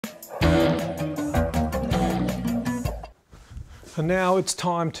And now it's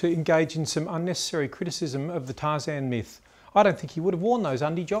time to engage in some unnecessary criticism of the Tarzan myth. I don't think he would have worn those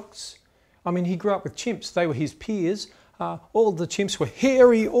undy-jocks. I mean, he grew up with chimps. They were his peers. All the chimps were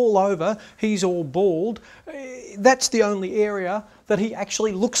hairy all over. He's all bald. That's the only area that he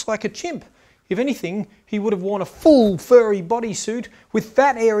actually looks like a chimp. If anything, he would have worn a full furry bodysuit with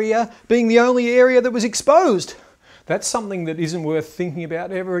that area being the only area that was exposed. That's something that isn't worth thinking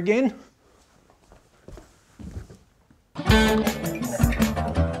about ever again.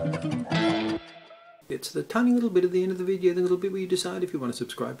 It's the tiny little bit at the end of the video, the little bit where you decide if you want to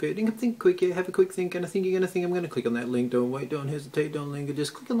subscribe for it. You can think quick, yeah, have a quick think, and I think you're going to think I'm going to click on that link. Don't wait, don't hesitate, don't linger,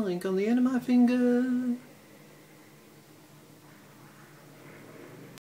 just click on the link on the end of my finger.